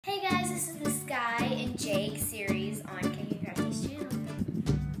this is the Sky and Jake series on KK Crafty's channel.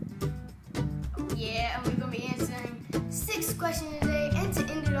 Yeah, and we're going to be answering 6 questions today, and to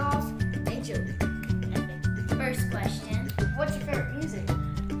end it off, a joke. First question. What's your favorite music?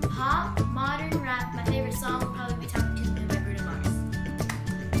 Pop, modern, rap. My favorite song would probably be Talking to the Moon by Bruno Mars.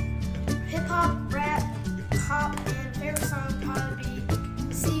 Hip-hop, rap, pop, and favorite song would probably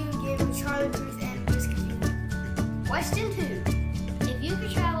be See You Again with Charlie Puth and Wiz Khalifa. Question 2. If you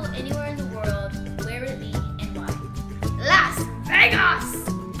could travel anywhere in the world, where would it be and why? Las Vegas!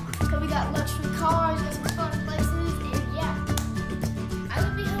 Because we got luxury cars, we got some fun places, and yeah. I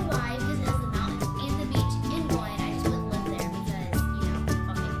would be Hawaii because it has the mountains and the beach in one. I just wouldn't live there because,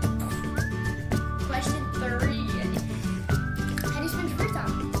 okay. Question 3. How do you spend your free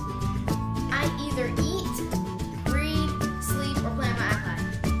time? I either eat, read, sleep, or play on my iPad.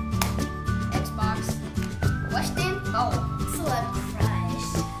 Xbox. Question 4. Celeb crush.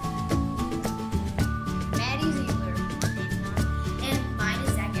 Maddie Ziegler. And mine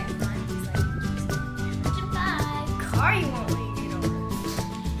is Zac Efron. He's like, goodbye. Car you won't leave it over.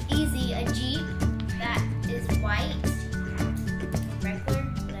 Easy, a Jeep that is white. Wrangler,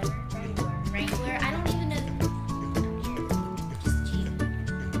 whatever. Wrangler. I don't even know. Just Jeep.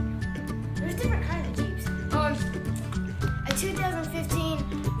 There's different kinds of Jeeps. A 2015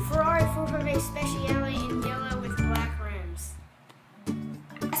 Ferrari 458 Speciale in yellow with black rims.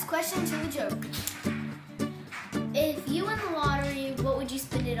 Last question to the joke. If you won the lottery, what would you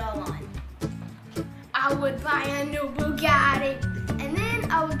spend it all on? I would buy a new Bugatti, and then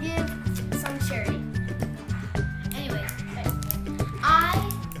I would give some charity. Anyway, I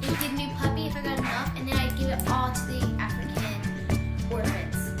would get a new puppy if I got enough, and then I'd give it all to the African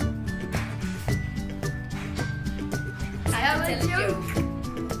orphans. Tell a joke.